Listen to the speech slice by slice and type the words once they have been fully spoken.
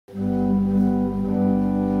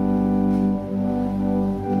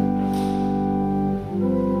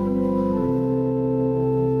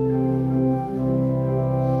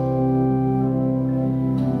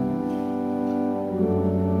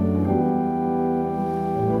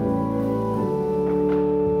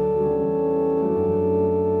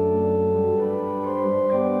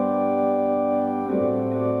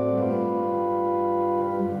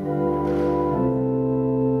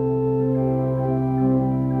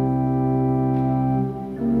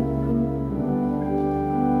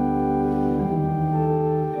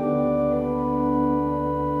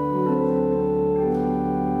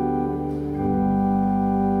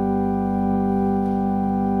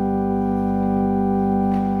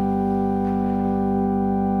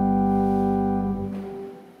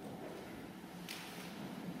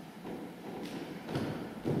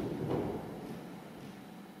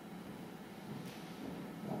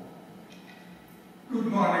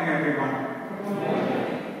morning, everyone. Good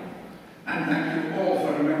morning. And thank you all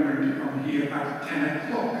for remembering to come here at 10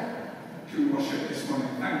 o'clock to worship this morning.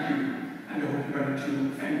 Thank you. And I hope you weren't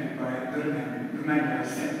too offended by the reminder I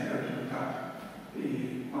sent out of the card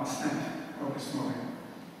last night or this morning.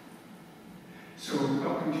 So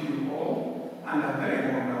welcome to you all, and a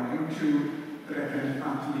very warm welcome to the Reverend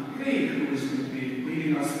Anthony Craig, who is going to be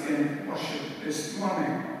leading us in worship this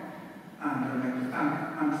morning. And I'd like to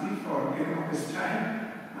thank Anthony for giving up his time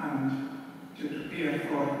and to prepare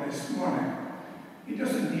for this morning. He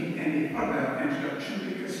doesn't need any further introduction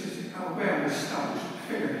because he's a well-established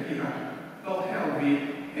figure here at Balhelby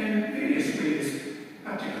in various ways,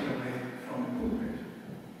 particularly from the pulpit.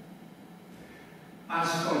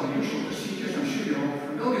 As for the usual procedures, I'm sure you're all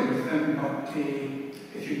familiar with them, but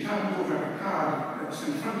if you turn over a card that's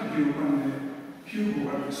in front of you on the pew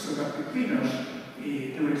board so that the cleaners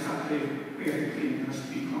know exactly where the cleaning has to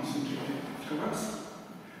be concentrated afterwards.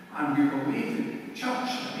 And we will leave the church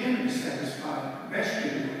at the end of the service by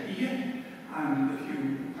vestry here, and if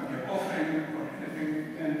you have your offering or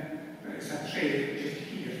anything, then there is a tray just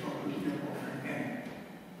here for putting your offering in.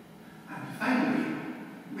 And finally,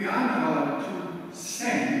 we are now allowed to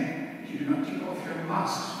sing. You do not take off your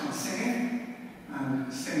masks when singing,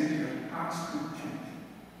 and sing to your heart's content.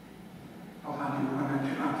 I'll hand you over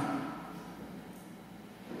to Anthony.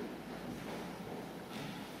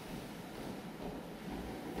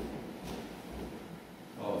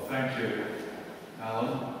 Thank you,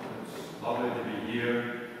 Alan. It's lovely to be here,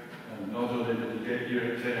 and not only did you get here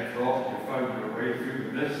at 10 o'clock, you found your way through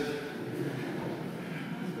the mist.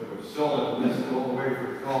 There was solid mist all the way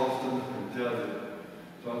from Colston, I can tell you.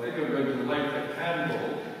 So I think I'm going to light a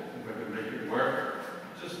candle, if I can make it work,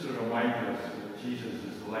 just to remind us that Jesus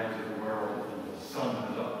is the light of the world and the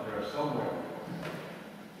sun is up there somewhere.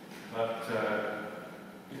 But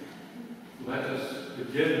let us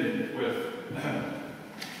begin with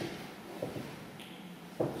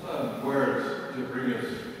some words to bring us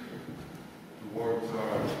towards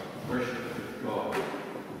our worship of God.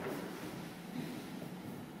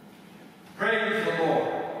 Praise the Lord,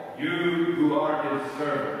 you who are his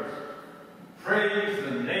servants. Praise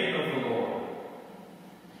the name of the Lord.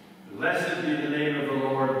 Blessed be the name of the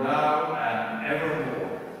Lord now and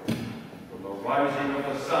evermore. From the rising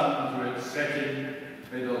of the sun to its setting,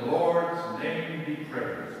 may the Lord's name be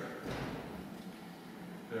praised.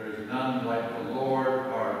 There is none like the Lord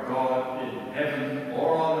our God in heaven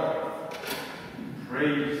or on earth.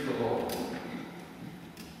 Praise the Lord.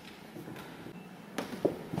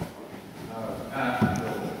 Now, Pat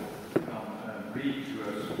will come and read to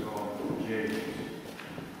us from James.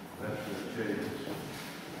 Letter James.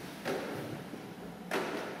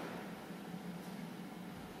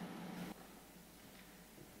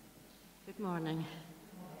 Good morning.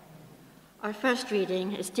 Our first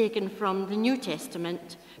reading is taken from the New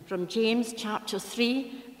Testament, from James chapter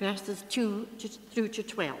 3, verses 2 through to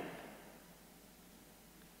 12.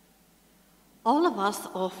 All of us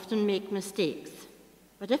often make mistakes,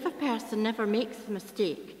 but if a person never makes a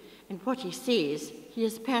mistake in what he says, he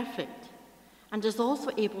is perfect and is also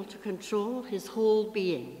able to control his whole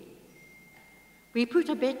being. We put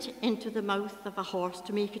a bit into the mouth of a horse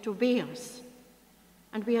to make it obey us,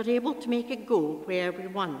 and we are able to make it go where we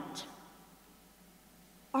want.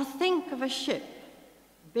 Or think of a ship,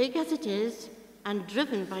 big as it is and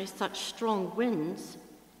driven by such strong winds,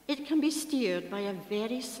 it can be steered by a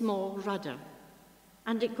very small rudder,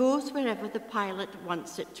 and it goes wherever the pilot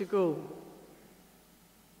wants it to go.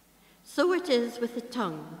 So it is with the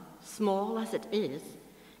tongue, small as it is,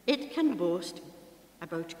 it can boast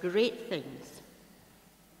about great things.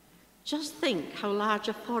 Just think how large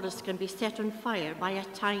a forest can be set on fire by a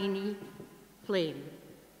tiny flame.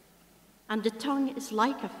 And the tongue is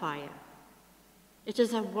like a fire. It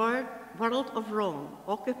is a world of wrong,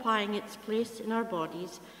 occupying its place in our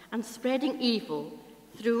bodies and spreading evil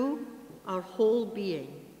through our whole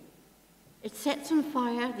being. It sets on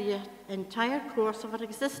fire the entire course of our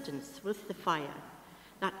existence with the fire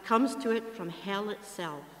that comes to it from hell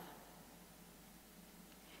itself.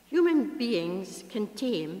 Human beings can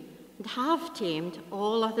tame and have tamed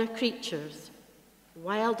all other creatures,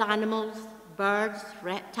 wild animals, birds,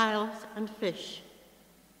 reptiles, and fish.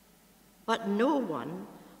 But no one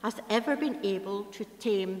has ever been able to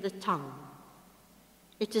tame the tongue.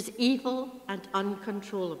 It is evil and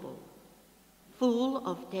uncontrollable, full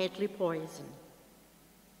of deadly poison.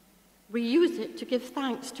 We use it to give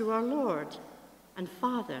thanks to our Lord and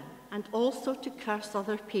Father, and also to curse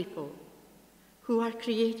other people who are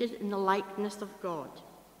created in the likeness of God.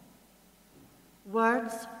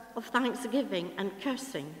 Words of thanksgiving and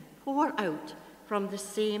cursing pour out from the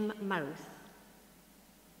same mouth.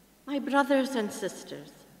 My brothers and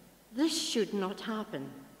sisters, this should not happen.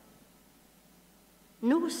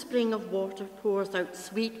 No spring of water pours out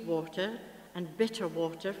sweet water and bitter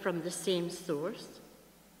water from the same source.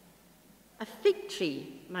 A fig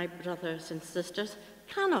tree, my brothers and sisters,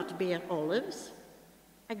 cannot bear olives.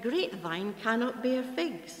 A grapevine cannot bear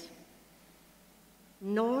figs.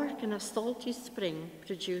 Nor can a salty spring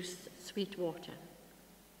produce sweet water.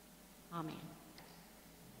 Amen.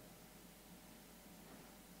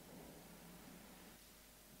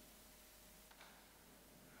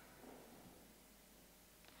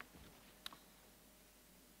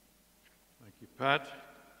 Thank you, Pat.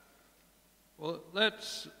 Well,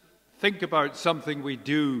 let's think about something we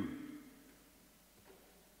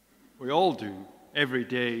all do every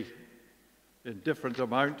day in different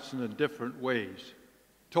amounts and in different ways.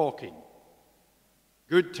 Talking.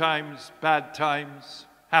 Good times, bad times,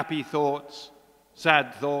 happy thoughts,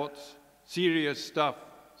 sad thoughts, serious stuff,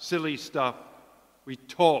 silly stuff. We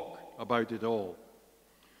talk about it all.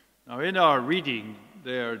 Now, in our reading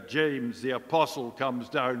there, James the Apostle comes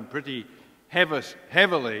down pretty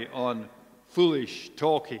heavily on foolish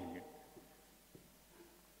talking.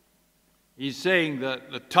 He's saying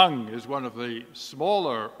that the tongue is one of the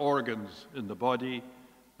smaller organs in the body,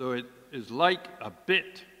 though it is like a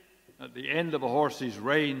bit at the end of a horse's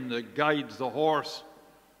rein that guides the horse,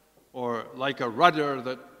 or like a rudder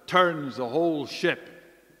that turns the whole ship.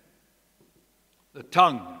 The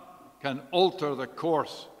tongue can alter the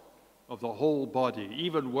course of the whole body.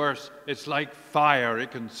 Even worse, it's like fire.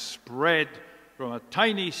 It can spread from a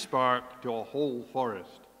tiny spark to a whole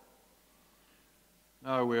forest.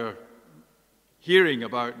 Now we're hearing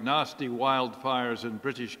about nasty wildfires in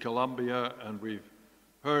British Columbia, and we've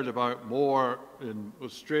heard about more in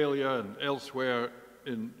Australia and elsewhere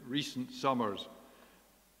in recent summers.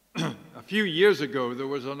 A few years ago, there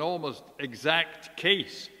was an almost exact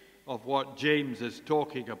case of what James is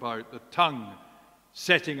talking about, the tongue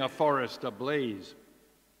setting a forest ablaze.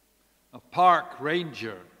 A park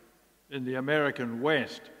ranger in the American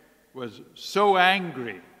West was so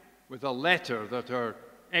angry with a letter that her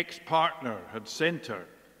ex-partner had sent her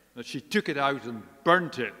that she took it out and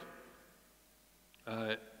burnt it.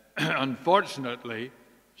 Unfortunately,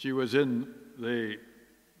 she was in the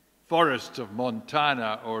forests of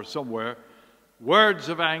Montana or somewhere. Words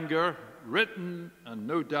of anger, written and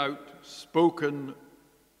no doubt spoken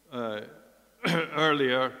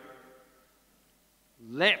earlier,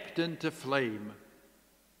 leapt into flame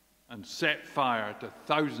and set fire to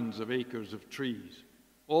thousands of acres of trees,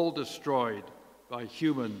 all destroyed by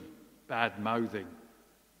human bad-mouthing.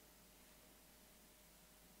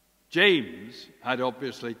 James had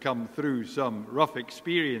obviously come through some rough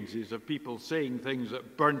experiences of people saying things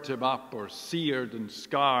that burnt him up or seared and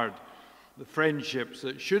scarred the friendships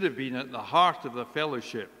that should have been at the heart of the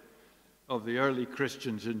fellowship of the early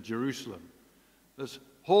Christians in Jerusalem. This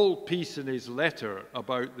whole piece in his letter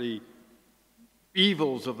about the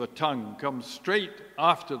evils of the tongue comes straight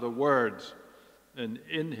after the words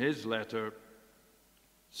in his letter.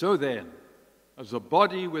 So then, as the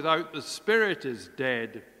body without the spirit is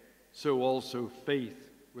dead, so also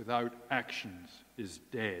faith without actions is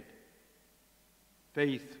dead.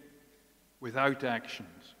 Faith without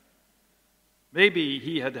actions. Maybe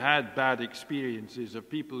he had had bad experiences of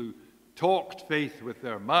people who talked faith with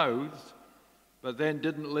their mouths, but then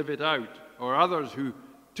didn't live it out, or others who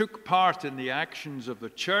took part in the actions of the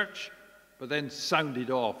church, but then sounded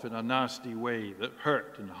off in a nasty way that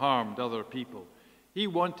hurt and harmed other people. He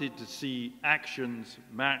wanted to see actions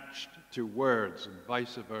matched to words and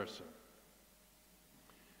vice versa.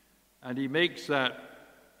 And he makes that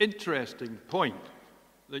interesting point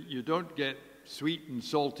that you don't get sweet and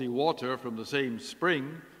salty water from the same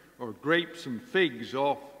spring or grapes and figs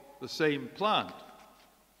off the same plant.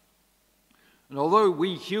 And although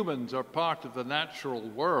we humans are part of the natural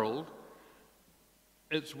world,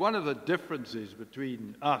 it's one of the differences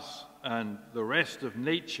between us and the rest of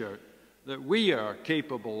nature that we are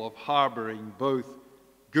capable of harboring both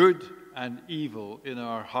good and evil in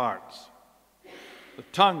our hearts. The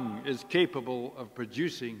tongue is capable of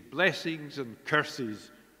producing blessings and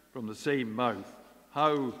curses from the same mouth.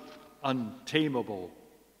 How untamable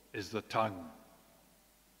is the tongue.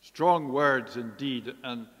 Strong words indeed,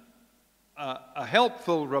 and a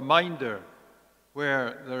helpful reminder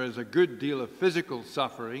where there is a good deal of physical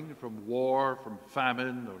suffering from war, from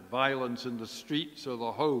famine, or violence in the streets or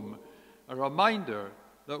the home. A reminder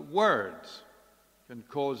that words can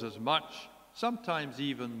cause as much, sometimes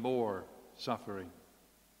even more, suffering.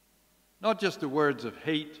 Not just the words of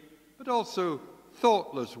hate, but also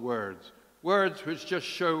thoughtless words, words which just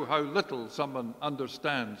show how little someone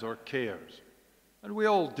understands or cares. and we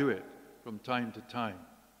all do it from time to time.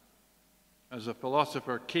 As a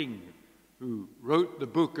philosopher king who wrote the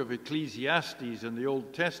book of Ecclesiastes in the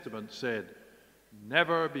Old Testament said,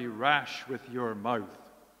 "Never be rash with your mouth,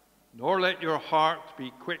 nor let your heart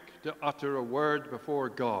be quick to utter a word before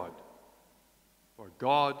God. For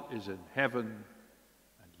God is in heaven,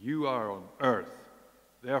 and you are on earth.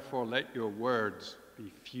 Therefore let your words be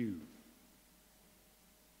few."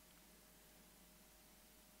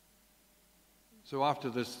 So after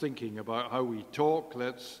this thinking about how we talk,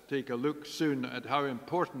 let's take a look soon at how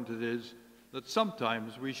important it is that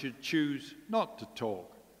sometimes we should choose not to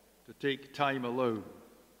talk, to take time alone,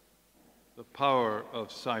 the power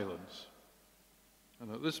of silence.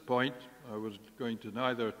 And at this point, I was going to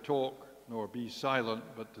neither talk nor be silent,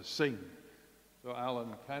 but to sing. So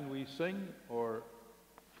Alan, can we sing, or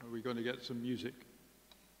are we going to get some music?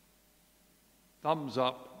 Thumbs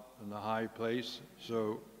up in the high place.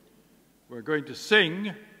 So we're going to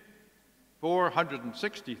sing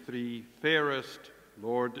 463, Fairest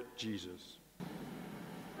Lord Jesus.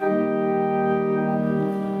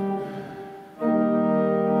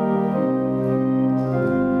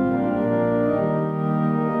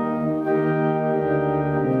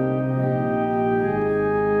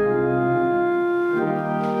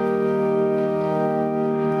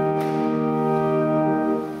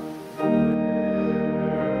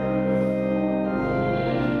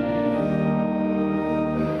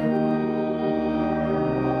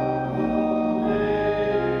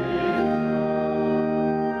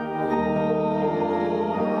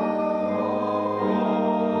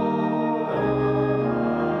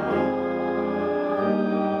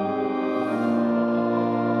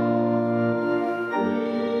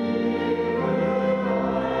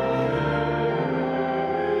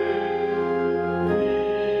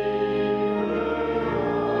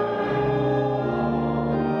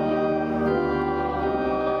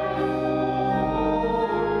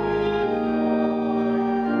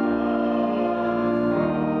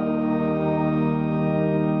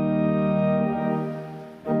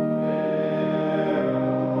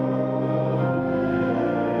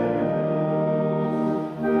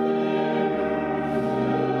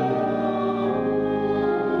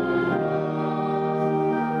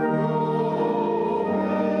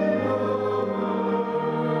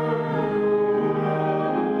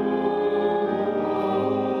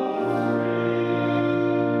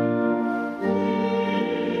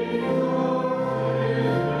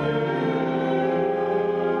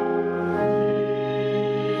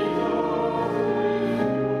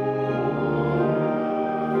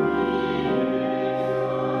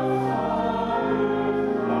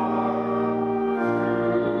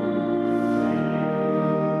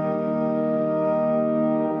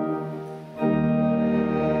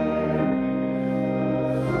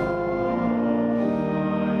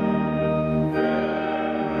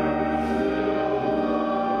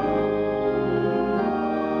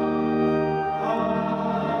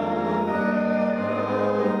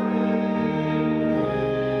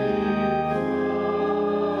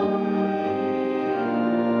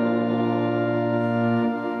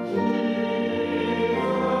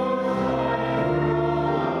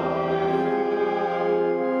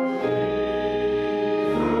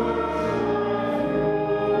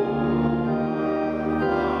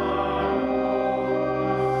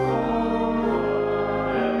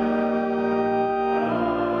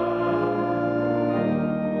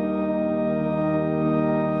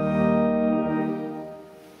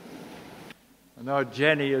 Now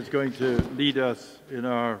Jenny is going to lead us in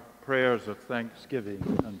our prayers of thanksgiving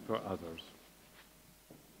and for others.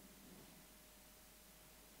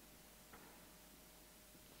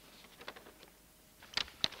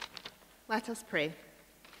 Let us pray.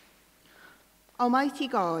 Almighty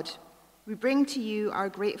God, we bring to you our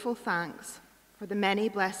grateful thanks for the many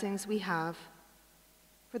blessings we have,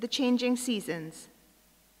 for the changing seasons,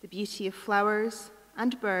 the beauty of flowers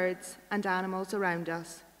and birds and animals around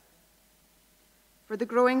us, for the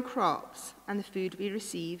growing crops and the food we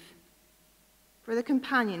receive, for the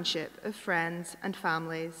companionship of friends and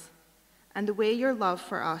families, and the way your love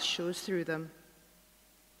for us shows through them.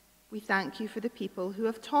 We thank you for the people who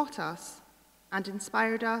have taught us and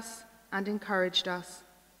inspired us and encouraged us,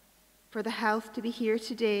 for the health to be here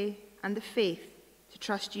today and the faith to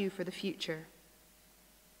trust you for the future.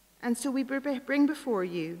 And so we bring before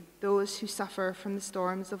you those who suffer from the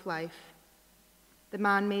storms of life, the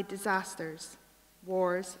man-made disasters,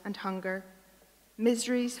 wars and hunger,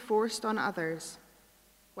 miseries forced on others,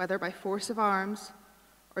 whether by force of arms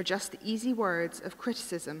or just the easy words of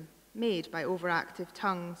criticism made by overactive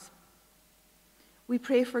tongues. We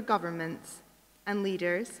pray for governments and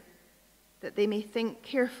leaders, that they may think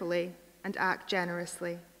carefully and act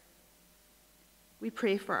generously. We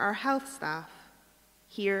pray for our health staff,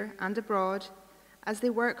 here and abroad, as they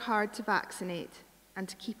work hard to vaccinate and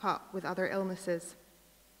to keep up with other illnesses.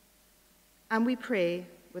 And we pray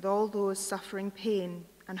with all those suffering pain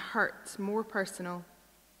and hurts more personal,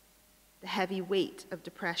 the heavy weight of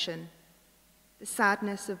depression, the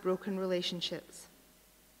sadness of broken relationships,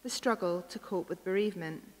 the struggle to cope with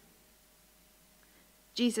bereavement.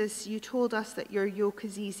 Jesus, you told us that your yoke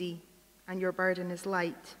is easy and your burden is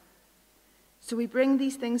light. So we bring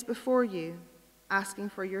these things before you, asking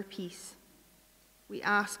for your peace. We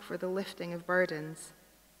ask for the lifting of burdens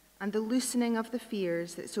and the loosening of the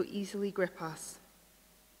fears that so easily grip us,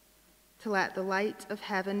 to let the light of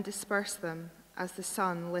heaven disperse them as the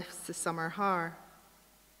sun lifts the summer hour.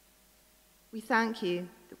 We thank you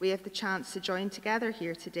that we have the chance to join together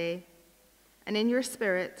here today, and in your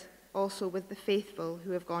spirit also with the faithful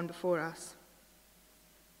who have gone before us,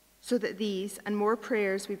 so that these and more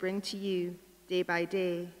prayers we bring to you day by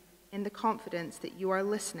day in the confidence that you are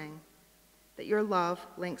listening, that your love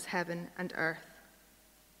links heaven and earth.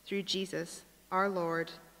 Through Jesus, our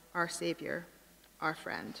Lord, our Savior, our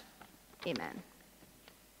friend. Amen.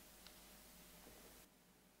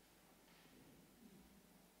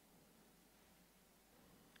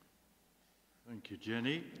 Thank you,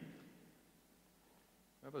 Jenny.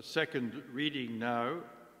 I have a second reading now,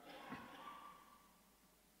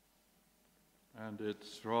 and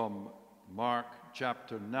it's from Mark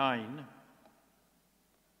chapter 9,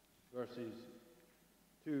 verses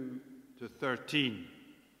 2 to 13.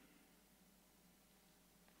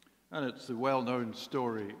 And it's the well-known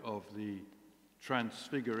story of the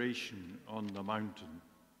Transfiguration on the mountain.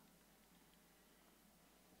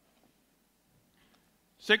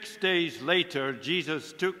 6 days later,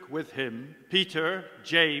 Jesus took with him Peter,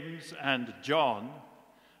 James, and John,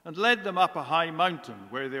 and led them up a high mountain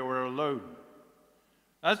where they were alone.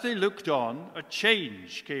 As they looked on, a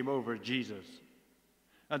change came over Jesus,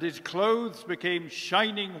 and his clothes became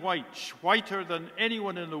shining white, whiter than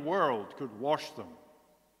anyone in the world could wash them.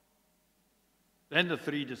 Then the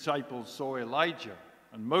 3 disciples saw Elijah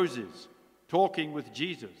and Moses talking with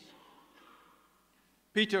Jesus.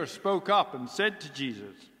 Peter spoke up and said to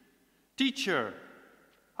Jesus, "Teacher,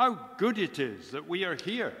 how good it is that we are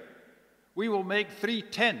here. We will make 3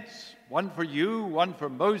 tents, one for you, one for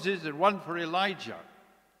Moses, and one for Elijah."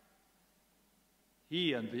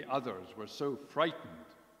 He and the others were so frightened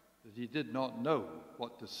that he did not know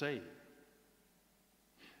what to say.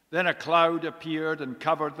 Then a cloud appeared and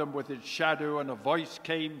covered them with its shadow, and a voice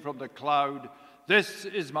came from the cloud, "This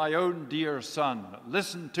is my own dear son.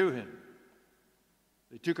 Listen to him."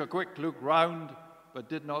 They took a quick look round, but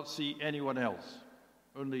did not see anyone else.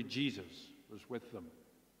 Only Jesus was with them.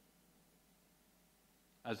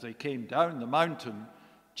 As they came down the mountain,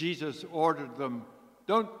 Jesus ordered them,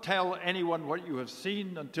 "Don't tell anyone what you have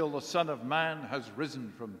seen until the Son of Man has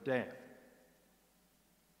risen from death."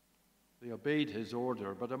 They obeyed his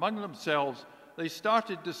order, but among themselves they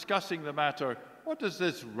started discussing the matter. "What does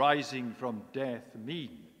this rising from death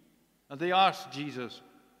mean?" And they asked Jesus,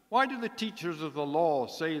 "Why do the teachers of the law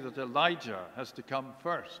say that Elijah has to come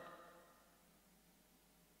first?"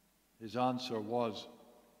 His answer was,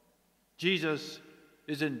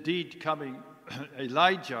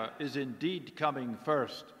 Elijah is indeed coming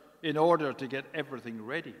first in order to get everything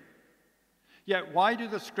ready. Yet why do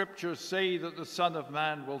the scriptures say that the Son of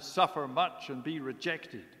Man will suffer much and be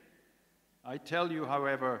rejected? I tell you,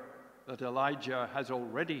 however, that Elijah has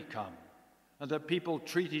already come, and that people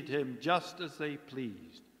treated him just as they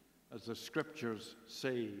pleased, as the scriptures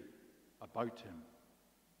say about him.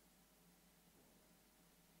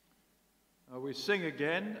 Now we sing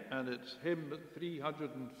again, and it's hymn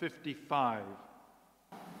 355.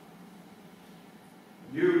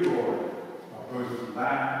 You, Lord, are both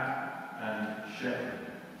Lamb and Shepherd.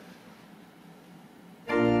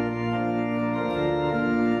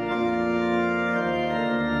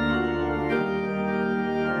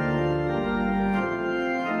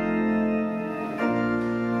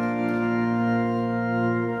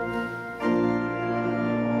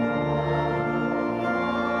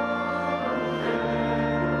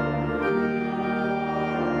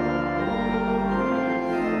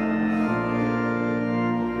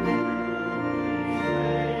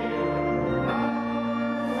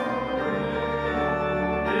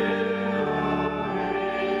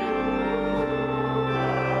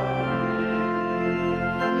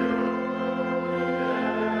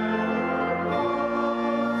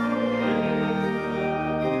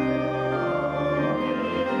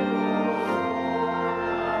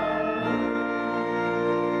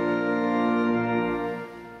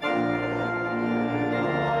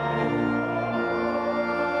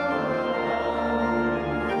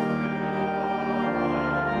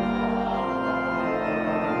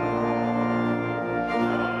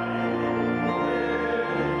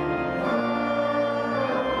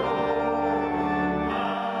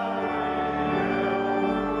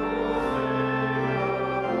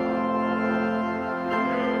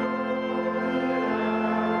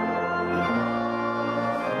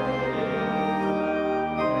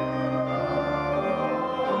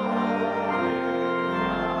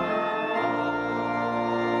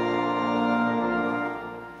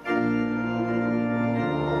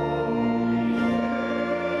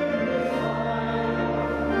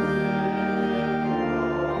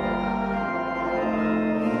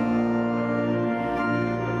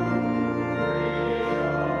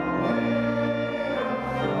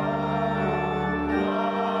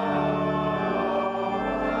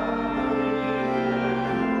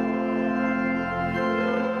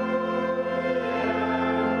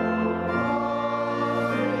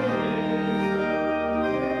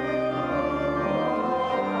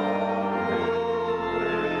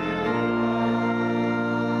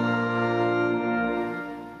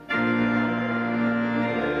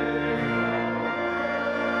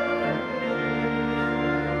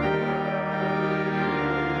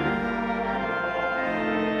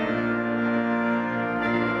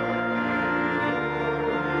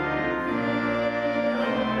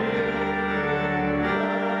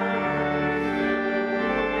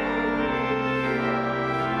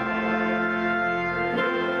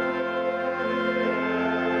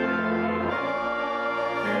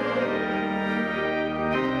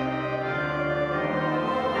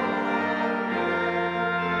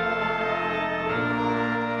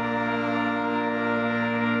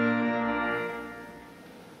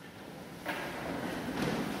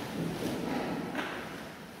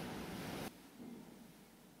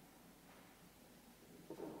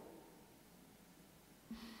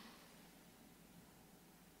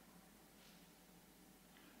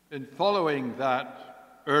 In following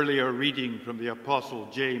that earlier reading from the Apostle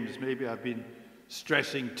James, maybe I've been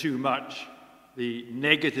stressing too much the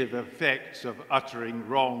negative effects of uttering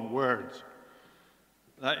wrong words.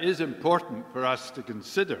 That is important for us to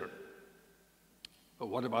consider. But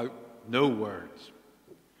what about no words?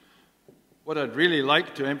 What I'd really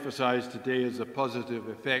like to emphasize today is the positive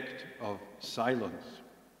effect of silence.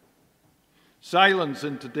 Silence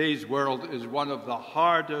in today's world is one of the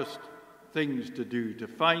hardest things to do, to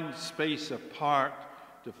find space apart,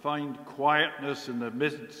 to find quietness in the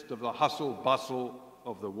midst of the hustle-bustle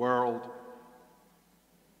of the world.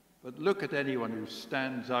 But look at anyone who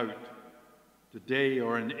stands out today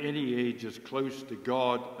or in any age as close to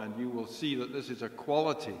God, and you will see that this is a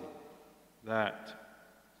quality that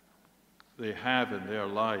they have in their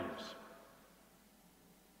lives.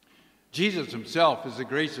 Jesus himself is the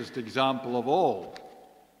greatest example of all.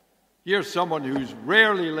 Here's someone who's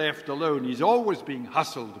rarely left alone. He's always being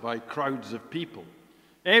hustled by crowds of people.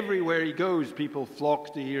 Everywhere he goes, people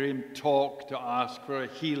flock to hear him talk, to ask for a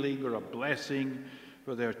healing or a blessing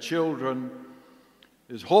for their children.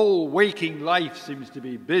 His whole waking life seems to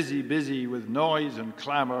be busy with noise and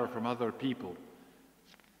clamor from other people.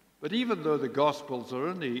 But even though the Gospels are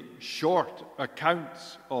only short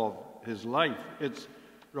accounts of his life, it's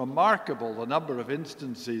remarkable the number of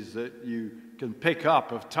instances that you can pick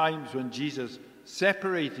up of times when Jesus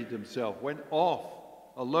separated himself, went off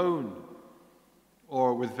alone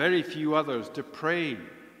or with very few others to pray,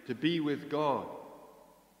 to be with God.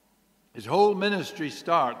 His whole ministry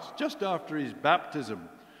starts just after his baptism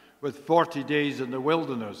with 40 days in the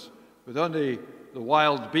wilderness, with only the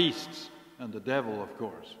wild beasts and the devil, of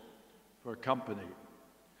course, for company.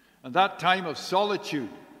 And that time of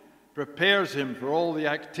solitude prepares him for all the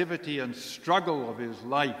activity and struggle of his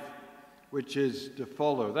life, which is to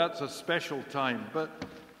follow. That's a special time. But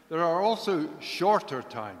there are also shorter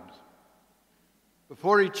times.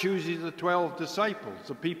 Before he chooses the 12 disciples,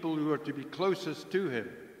 the people who are to be closest to him,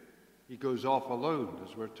 he goes off alone,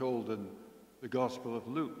 as we're told in the Gospel of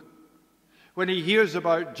Luke. When he hears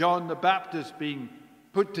about John the Baptist being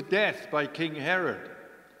put to death by King Herod,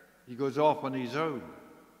 he goes off on his own.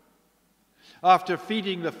 After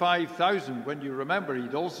feeding the 5,000, when you remember,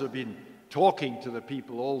 he'd also been talking to the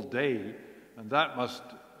people all day, and that must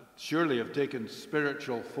surely have taken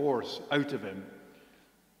spiritual force out of him.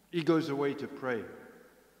 He goes away to pray.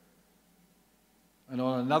 And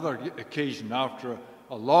on another occasion, after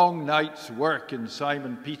a long night's work in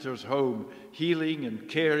Simon Peter's home, healing and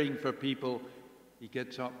caring for people, he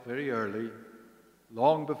gets up very early,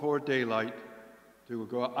 long before daylight, to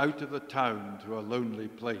go out of the town to a lonely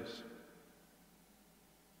place.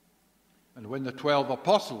 And when the 12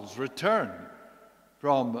 apostles return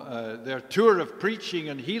from their tour of preaching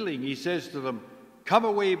and healing, he says to them, "Come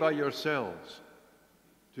away by yourselves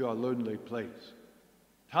to a lonely place."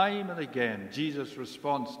 Time and again, Jesus'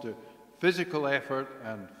 response to physical effort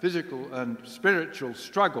and physical and spiritual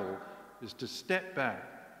struggle is to step back,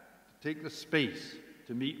 to take the space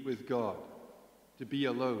to meet with God, to be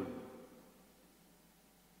alone.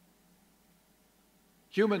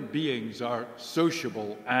 Human beings are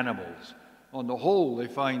sociable animals. On the whole, they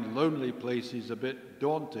find lonely places a bit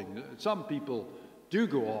daunting. Some people do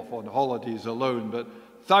go off on holidays alone, but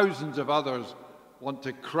thousands of others want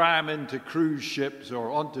to cram into cruise ships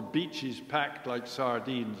or onto beaches packed like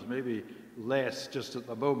sardines, maybe less just at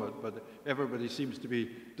the moment, but everybody seems to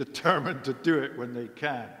be determined to do it when they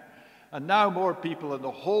can. And now more people in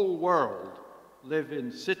the whole world live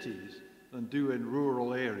in cities than do in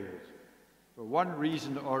rural areas. For one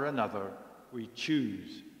reason or another, we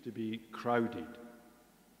choose to be crowded.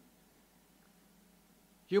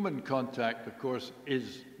 Human contact, of course,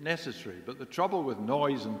 is necessary, but the trouble with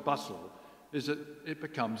noise and bustle is that it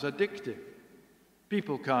becomes addictive.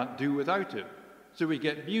 People can't do without it. So we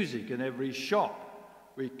get music in every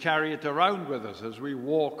shop. We carry it around with us as we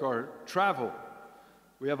walk or travel.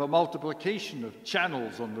 We have a multiplication of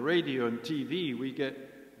channels on the radio and TV. We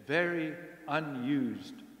get very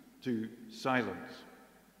unused to silence.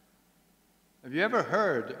 Have you ever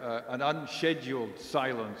heard an unscheduled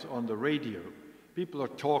silence on the radio? People are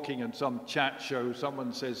talking in some chat show,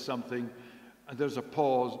 someone says something, and there's a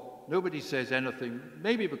pause. Nobody says anything,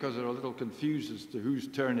 maybe because they're a little confused as to whose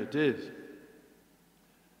turn it is.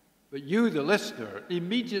 But you, the listener,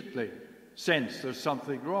 immediately sense there's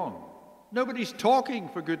something wrong. Nobody's talking,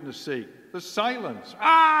 for goodness sake. There's silence.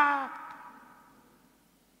 Ah!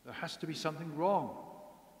 There has to be something wrong.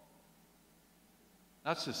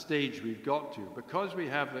 That's the stage we've got to. Because we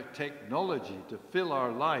have the technology to fill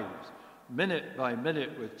our lives minute by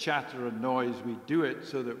minute with chatter and noise, we do it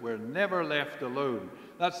so that we're never left alone.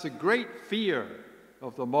 That's the great fear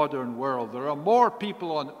of the modern world. There are more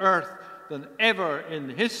people on earth than ever in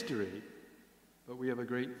history, but we have a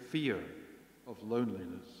great fear of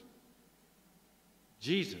loneliness.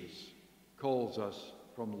 Jesus calls us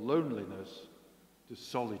from loneliness to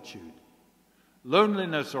solitude.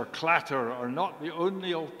 Loneliness or clatter are not the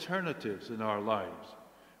only alternatives in our lives.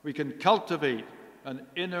 We can cultivate an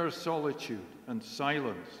inner solitude and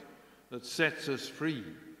silence that sets us free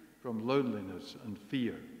from loneliness and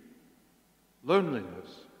fear.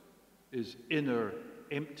 Loneliness is inner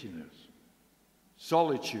emptiness.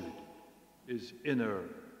 Solitude is inner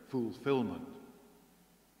fulfillment.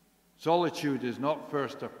 Solitude is not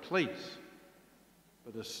first a place,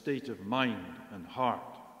 but a state of mind and heart.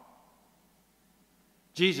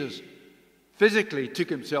 Jesus physically took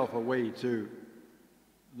himself away to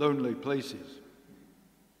lonely places,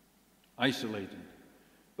 isolated.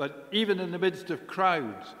 But even in the midst of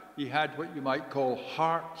crowds, he had what you might call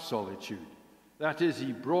heart solitude. That is,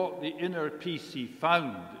 he brought the inner peace he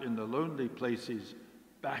found in the lonely places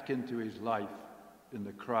back into his life in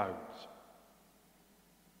the crowds.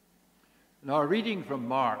 And our reading from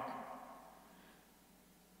Mark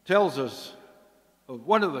tells us of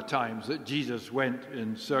one of the times that Jesus went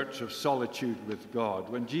in search of solitude with God.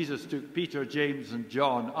 When Jesus took Peter, James, and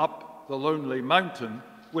John up the lonely mountain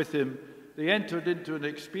with him, they entered into an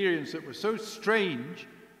experience that was so strange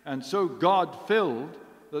and so God-filled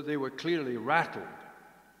that they were clearly rattled.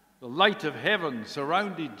 The light of heaven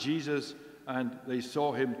surrounded Jesus, and they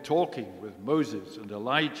saw him talking with Moses and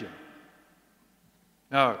Elijah.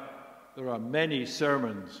 Now, there are many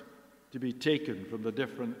sermons to be taken from the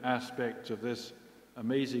different aspects of this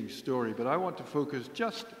amazing story, but I want to focus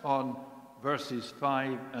just on verses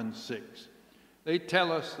 5 and 6. They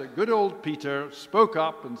tell us that good old Peter spoke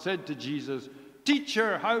up and said to Jesus,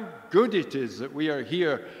 "Teacher, how good it is that we are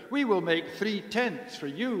here. We will make 3 tents for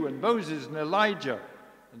you and Moses and Elijah."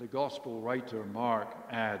 And the gospel writer Mark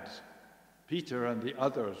adds, Peter and the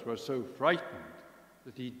others were so frightened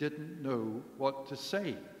that he didn't know what to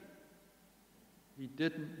say. He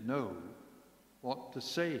didn't know what to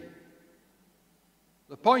say.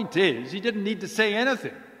 The point is, he didn't need to say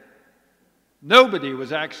anything. Nobody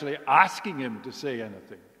was actually asking him to say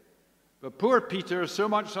anything. But poor Peter, so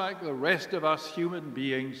much like the rest of us human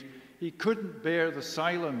beings, he couldn't bear the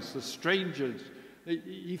silence, the strangers.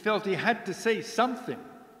 He felt he had to say something.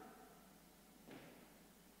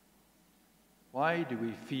 Why do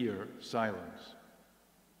we fear silence?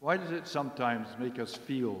 Why does it sometimes make us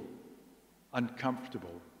feel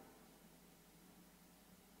uncomfortable?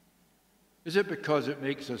 Is it because it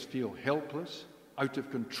makes us feel helpless, out of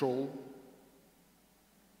control?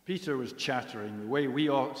 Peter was chattering the way we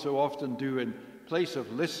so often do in place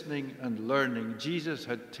of listening and learning. Jesus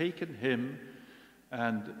had taken him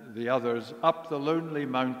and the others up the lonely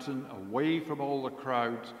mountain, away from all the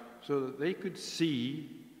crowds, so that they could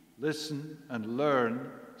see, listen, and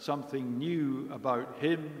learn something new about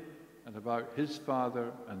him and about his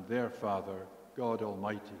Father and their Father, God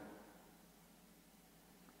Almighty.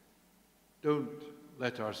 Don't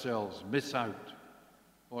let ourselves miss out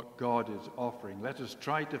what God is offering. Let us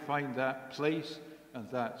try to find that place and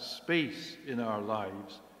that space in our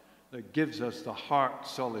lives that gives us the heart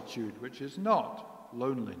solitude, which is not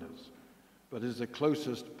loneliness, but is the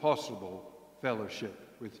closest possible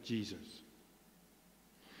fellowship with Jesus.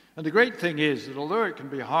 And the great thing is that although it can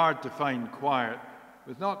be hard to find quiet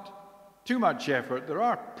with not too much effort, there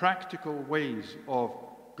are practical ways of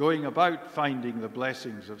going about finding the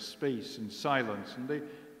blessings of space and silence, and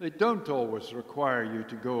they don't always require you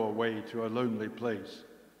to go away to a lonely place.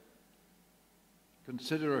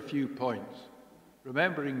 Consider a few points.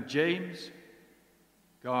 Remembering James,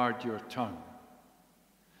 guard your tongue.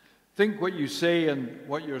 Think what you say and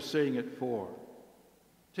what you're saying it for.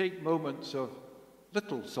 Take moments of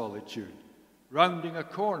little solitude, rounding a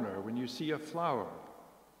corner when you see a flower,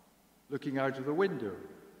 looking out of the window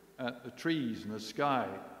at the trees and the sky,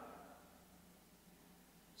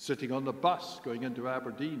 sitting on the bus going into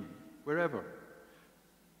Aberdeen, wherever.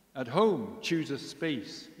 At home, choose a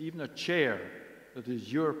space, even a chair, that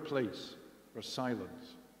is your place for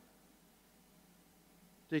silence.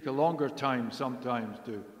 Take a longer time sometimes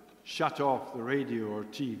to shut off the radio or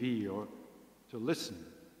TV or to listen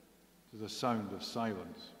to the sound of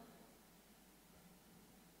silence.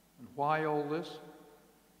 And why all this?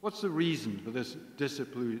 What's the reason for this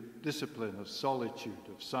discipline of solitude,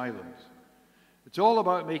 of silence? It's all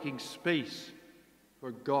about making space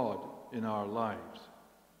for God in our lives,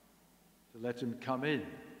 to let him come in,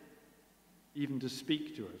 even to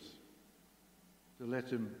speak to us, to let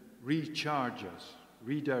him recharge us,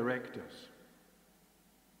 redirect us.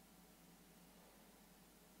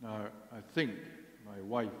 Now, I think my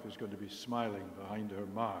wife is going to be smiling behind her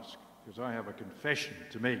mask because I have a confession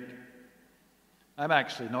to make. I'm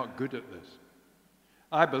actually not good at this.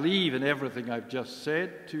 I believe in everything I've just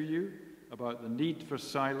said to you about the need for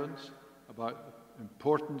silence, about the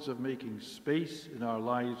importance of making space in our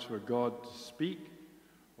lives for God to speak,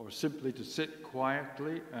 or simply to sit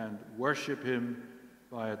quietly and worship him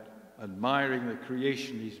by admiring the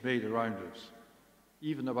creation he's made around us,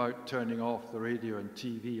 even about turning off the radio and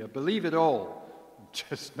TV. I believe it all. I'm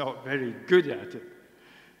just not very good at it.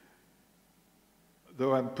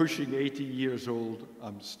 Though I'm pushing 80 years old,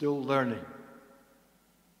 I'm still learning.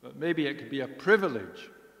 But maybe it could be a privilege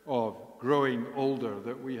of growing older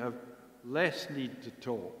that we have less need to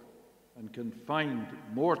talk and can find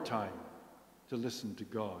more time to listen to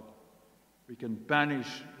God. We can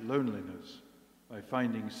banish loneliness by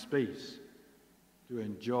finding space to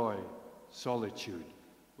enjoy solitude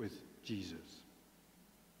with Jesus.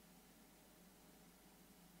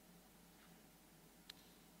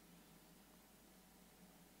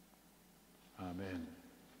 Amen.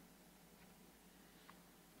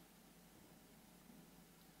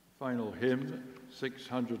 Final hymn,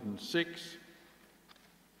 606.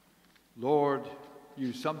 Lord,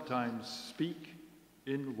 you sometimes speak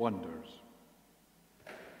in wonders.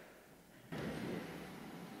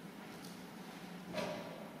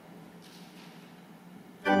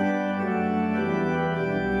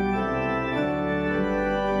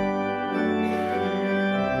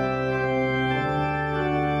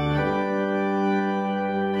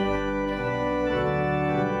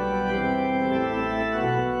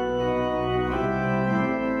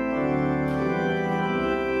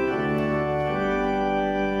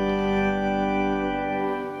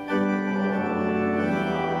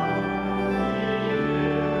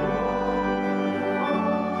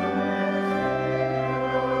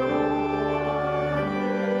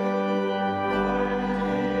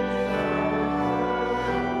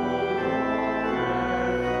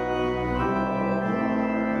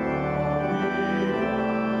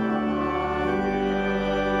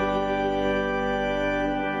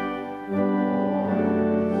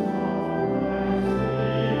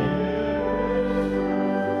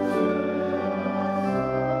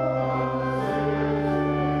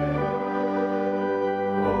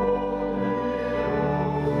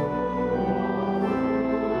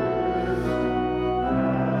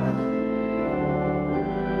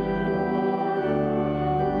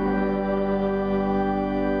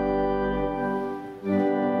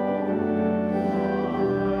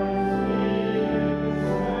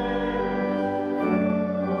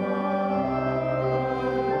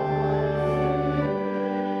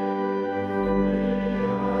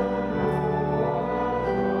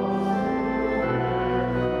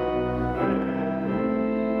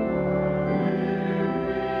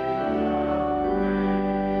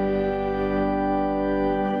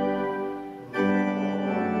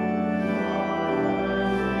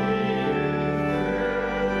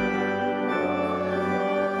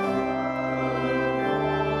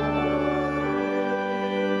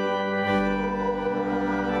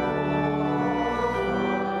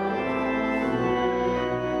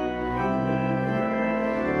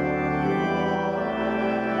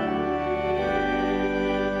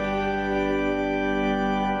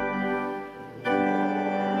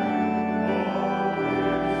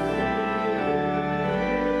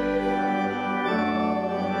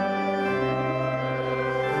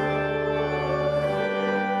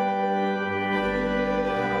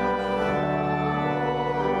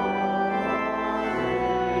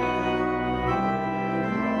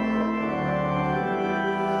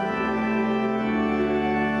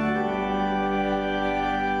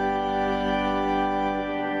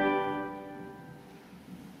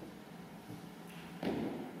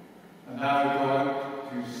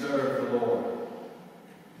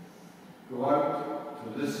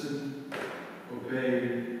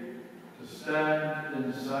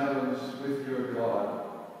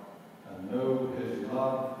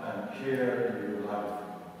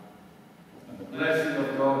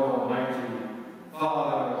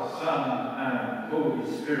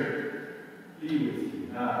 Be with you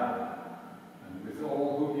now and with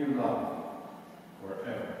all whom you love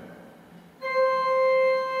forever.